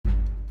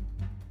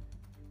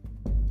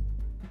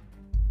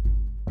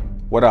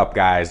What up,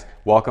 guys?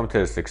 Welcome to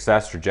the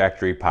Success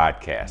Trajectory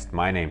Podcast.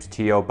 My name's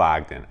T.O.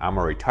 Bogdan. I'm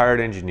a retired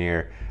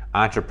engineer,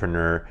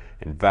 entrepreneur,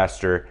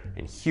 investor,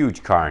 and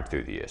huge car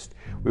enthusiast.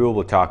 We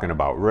will be talking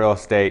about real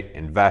estate,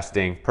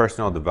 investing,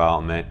 personal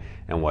development,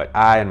 and what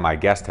I and my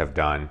guests have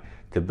done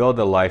to build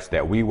the life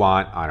that we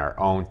want on our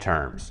own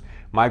terms.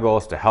 My goal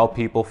is to help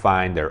people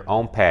find their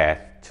own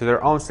path to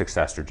their own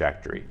success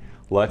trajectory.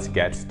 Let's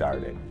get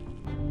started.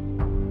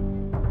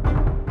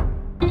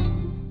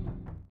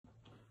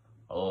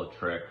 A little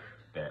trick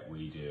that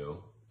we do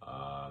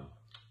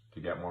to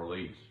get more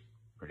leads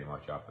pretty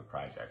much off the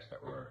projects that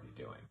we're already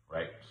doing,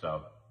 right?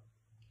 So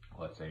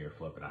let's say you're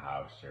flipping a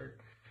house or,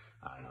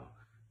 I don't know,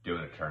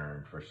 doing a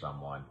turn for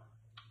someone,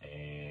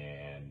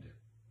 and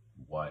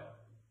what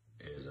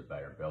is a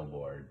better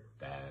billboard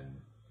than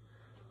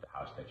the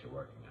house that you're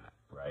working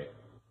on, right?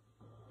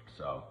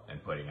 So,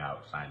 and putting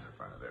out signs in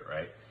front of it,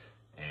 right?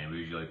 And we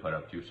usually put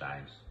up two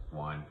signs.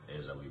 One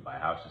is a We Buy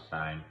Houses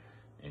sign,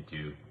 and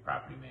two,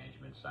 property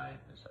management sign.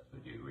 This says we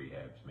do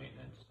rehabs,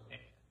 maintenance, and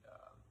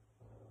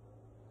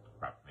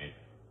property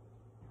management.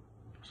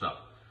 So,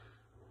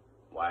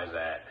 why is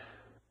that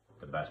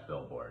the best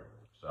billboard?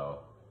 So,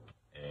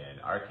 in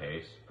our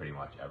case, pretty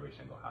much every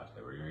single house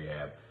that we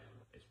rehab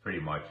is pretty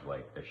much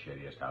like the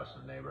shittiest house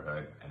in the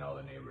neighborhood, and all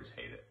the neighbors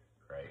hate it,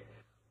 right?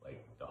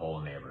 Like, the whole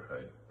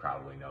neighborhood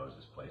probably knows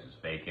this place is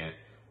vacant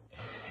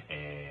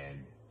and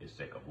is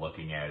sick of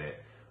looking at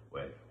it,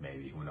 with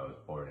maybe, who knows,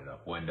 boarded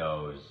up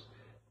windows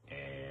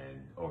and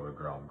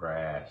overgrown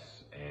grass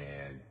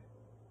and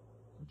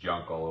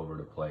junk all over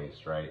the place,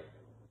 right?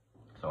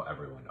 So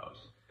everyone knows.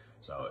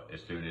 So as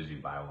soon as you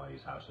buy one of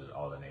these houses,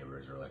 all the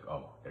neighbors are like,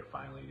 oh, they're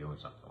finally doing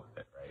something with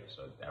it, right?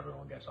 So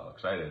everyone gets all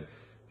excited,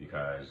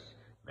 because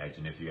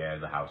imagine if you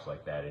had a house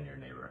like that in your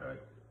neighborhood.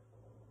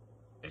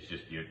 It's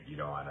just, you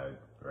don't want to,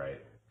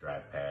 right,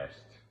 drive past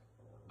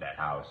that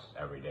house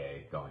every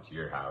day going to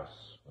your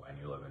house when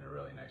you live in a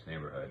really nice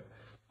neighborhood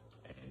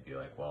and be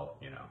like, well,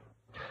 you know,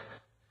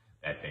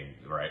 that thing,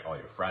 right, all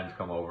your friends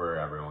come over,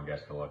 everyone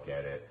gets to look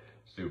at it,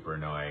 super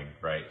annoying,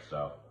 right?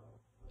 So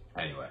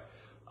anyway,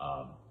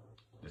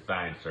 the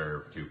signs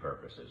serve two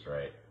purposes,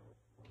 right?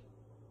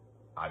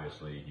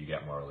 Obviously, you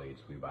get more leads.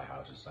 We Buy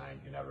Houses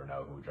sign. You never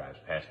know who drives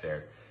past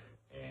there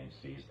and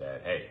sees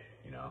that, hey,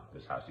 you know,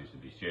 this house used to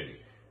be shitty.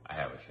 I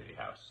have a shitty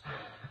house.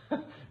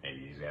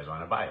 Maybe these guys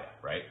want to buy it,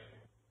 right?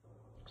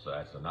 So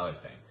that's another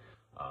thing.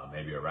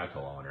 Maybe a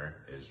rental owner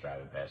is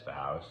driving past the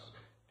house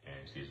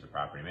and sees the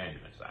property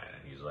management sign,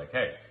 and he's like,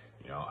 hey,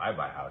 you know, I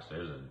buy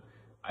houses and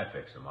I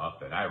fix them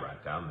up and I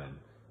rent them, and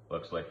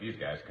looks like these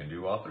guys can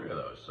do all three of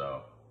those.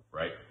 So,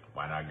 right,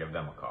 why not give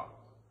them a call?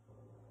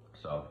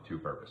 So, two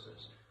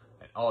purposes.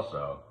 And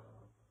also,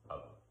 a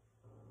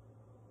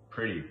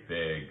pretty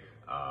big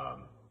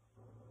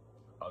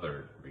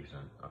other reason,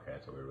 okay,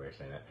 that's a weird way of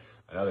saying that.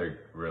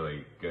 Another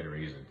really good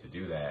reason to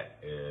do that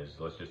is,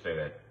 let's just say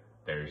that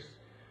there's,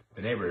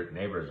 the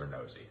neighbors are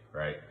nosy,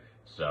 right?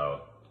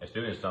 So as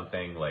soon as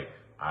something like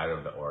out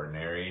of the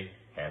ordinary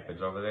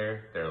happens over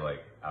there, they're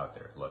like out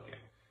there looking,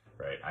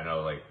 right? I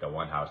know, like, the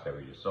one house that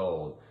we just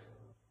sold,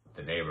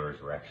 the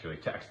neighbors were actually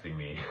texting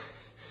me.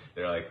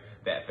 They're like,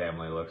 that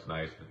family looks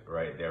nice,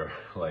 right? They're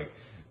like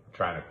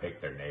trying to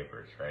pick their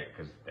neighbors, right?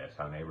 Because that's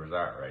how neighbors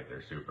are, right?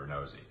 They're super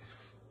nosy.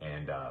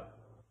 And,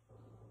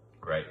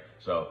 right,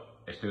 so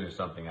as soon as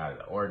something out of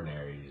the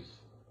ordinary is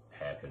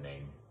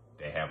happening,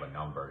 they have a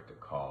number to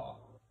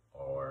call,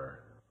 or,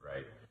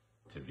 right,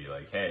 to be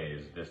like, hey,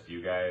 is this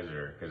you guys?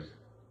 Or, because,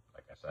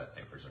 like I said,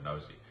 neighbors are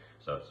nosy.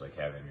 So it's like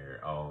having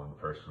your own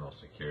personal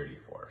security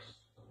force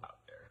out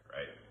there,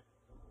 right?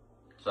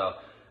 So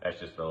that's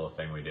just a little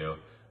thing we do.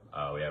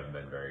 We haven't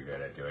been very good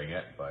at doing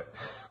it, but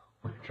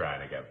we're trying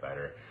to get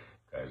better,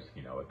 because,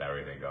 you know, with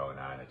everything going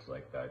on, it's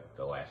like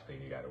the last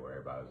thing you got to worry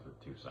about is the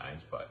two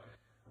signs. But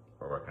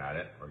we're working on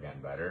it, we're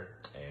getting better,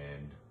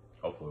 and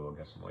hopefully we'll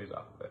get some leads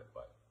off of it.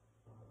 But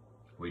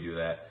we do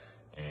that,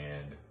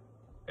 and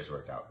it's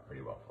worked out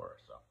pretty well for us.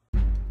 So.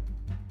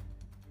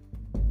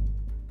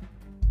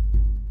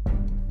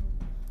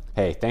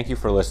 Hey, thank you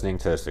for listening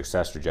to the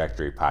Success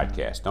Trajectory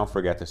Podcast. Don't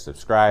forget to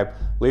subscribe,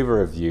 leave a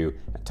review,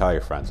 and tell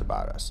your friends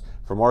about us.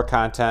 For more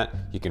content,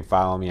 you can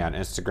follow me on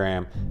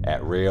Instagram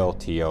at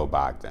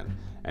RealTOBogdan,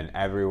 and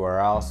everywhere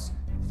else,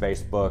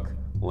 Facebook,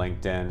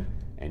 LinkedIn,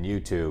 and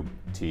YouTube,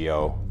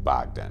 T.O.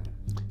 Bogdan.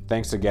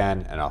 Thanks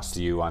again, and I'll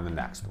see you on the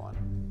next one.